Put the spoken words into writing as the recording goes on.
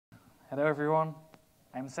Hello, everyone.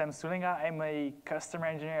 I'm Stoelinga. I'm a customer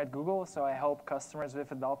engineer at Google, so I help customers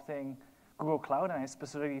with adopting Google Cloud, and I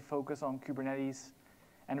specifically focus on Kubernetes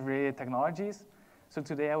and related technologies. So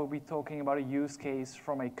today I will be talking about a use case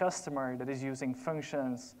from a customer that is using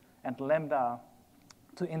functions and Lambda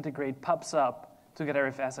to integrate PubSub together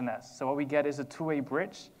with SNS. So what we get is a two-way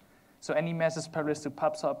bridge. So any message published to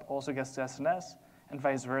PubSub also gets to SNS, and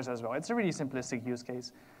vice versa as well. It's a really simplistic use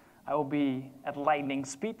case. I will be at lightning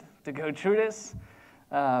speed to go through this.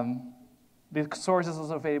 The source is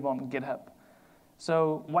also available on GitHub.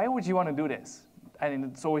 So why would you want to do this? I mean,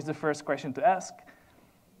 it's always the first question to ask.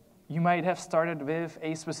 You might have started with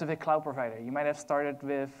a specific cloud provider. You might have started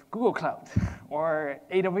with Google Cloud or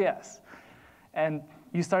AWS. And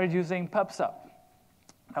you started using PubSub.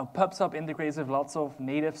 Now, PubSub integrates with lots of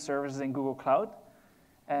native services in Google Cloud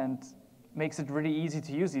and makes it really easy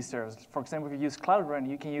to use these services. For example, if you use Cloud Run,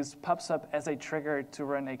 you can use PubSub as a trigger to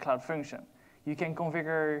run a cloud function. You can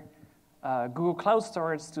configure Google Cloud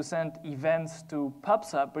Storage to send events to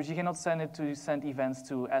PubSub, but you cannot send it to send events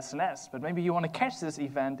to SNS. But maybe you want to catch this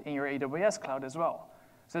event in your AWS cloud as well.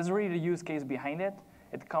 So that's really the use case behind it.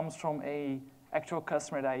 It comes from an actual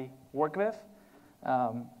customer that I work with.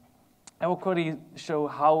 I will quickly show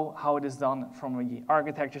how it is done from the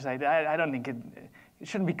architecture side. I don't think it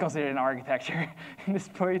shouldn't be considered an architecture in this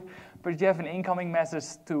point, but you have an incoming message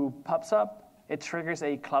to PubSub. It triggers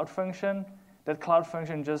a cloud function. That cloud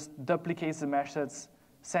function just duplicates the message,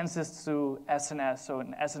 sends it to SNS, so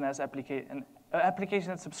an SNS application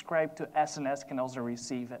that's subscribed to SNS can also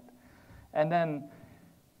receive it. And then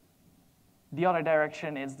the other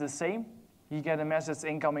direction is the same. You get a message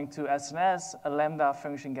incoming to SNS, a Lambda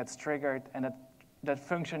function gets triggered, and that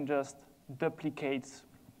function just duplicates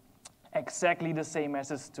exactly the same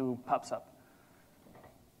message to PubSub.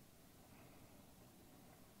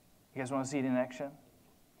 You guys want to see it in action?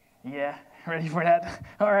 Yeah, ready for that?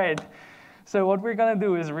 All right. So what we're going to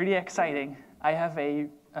do is really exciting. I have a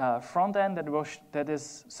front end that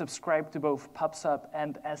is subscribed to both PubSub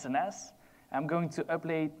and SNS. I'm going to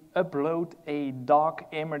upload a doc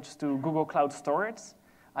image to Google Cloud Storage.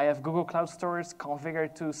 I have Google Cloud Storage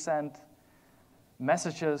configured to send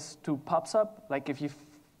messages to PubSub. Like if you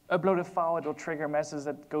upload a file, it will trigger a message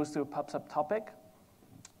that goes to a PubSub topic.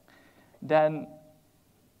 Then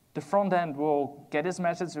the front end will get this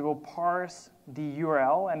message, it will parse the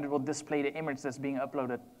URL, and it will display the image that's being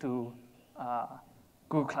uploaded to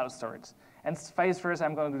Google Cloud Storage. And vice versa,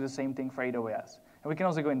 I'm going to do the same thing for AWS. And we can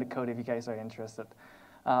also go into code if you guys are interested.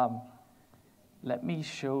 Let me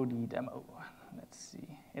show the demo. Let's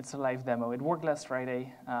see. It's a live demo. It worked last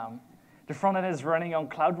Friday. The front end is running on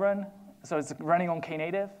Cloud Run, so it's running on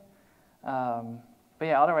Knative. But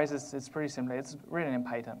yeah, otherwise it's pretty simple. It's written in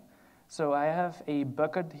Python. So I have a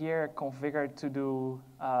bucket here configured to do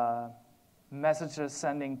messages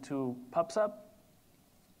sending to PubSub,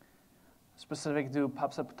 specific to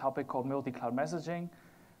PubSub topic called multi-cloud messaging.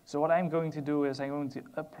 So what I'm going to do is I'm going to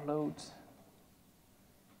upload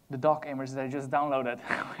the doc image that I just downloaded.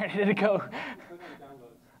 Where did it go?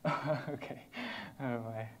 Okay. Oh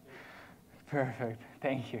my. Perfect.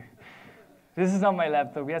 Thank you. This is on my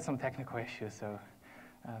laptop. We had some technical issues, so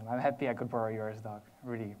I'm happy I could borrow yours, doc.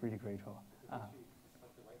 Really, really grateful.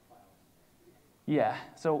 Yeah.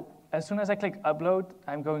 So as soon as I click upload,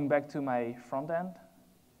 I'm going back to my front end,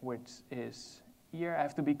 which is here. I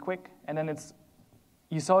have to be quick, and then it's.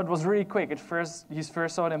 You saw it was really quick. You first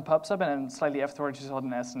saw it in PubSub, and then slightly afterwards you saw it in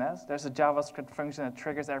SNS. There's a JavaScript function that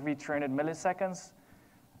triggers every 300 milliseconds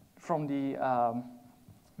from the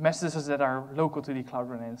messages that are local to the Cloud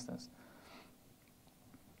Run instance.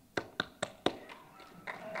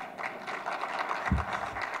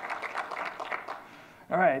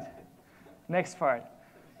 All right, next part.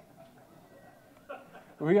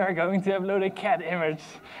 We are going to upload a cat image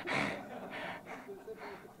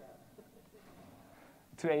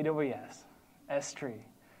to AWS, S3.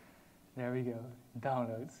 There we go,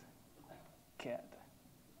 downloads, cat.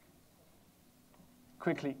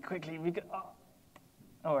 Quickly, we can, oh.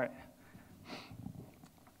 All right.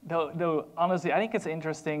 Though, honestly, I think it's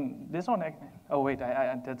interesting, this one, oh wait,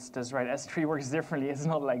 that's right, S3 works differently, it's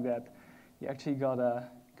not like that. You actually gotta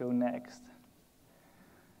go next.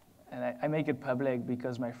 And I make it public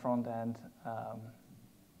because my front end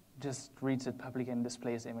just reads it public and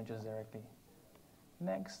displays images directly.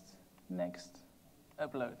 Next,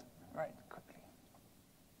 upload. Right, quickly.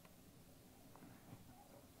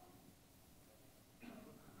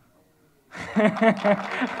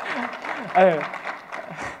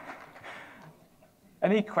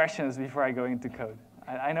 Any questions before I go into code?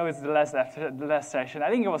 I know it's the last session. I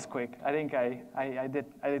think it was quick. I think I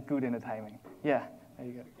did good in the timing. Yeah, there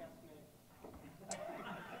you go.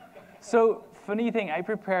 So funny thing, I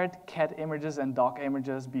prepared cat images and dog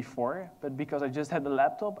images before, but because I just had the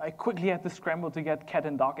laptop, I quickly had to scramble to get cat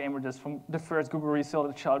and dog images from the first Google result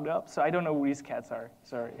that showed up. So I don't know who these cats are.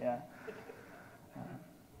 Sorry, yeah.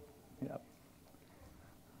 Yep.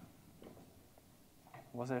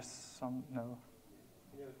 Was there some? No.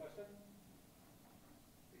 Any other question?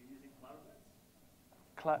 Are you using cloud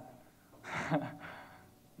events? Cloud.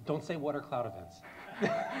 Don't say what are cloud events.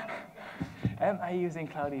 Am I using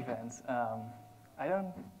cloud events? I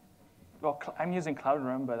don't. Well, I'm using Cloud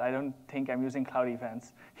Run, but I don't think I'm using cloud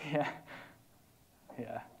events. Yeah.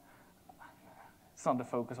 Yeah. It's not the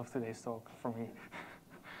focus of today's talk for me.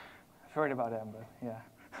 I've heard about them, but yeah.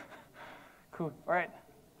 Cool. All right.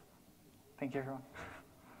 Thank you, everyone.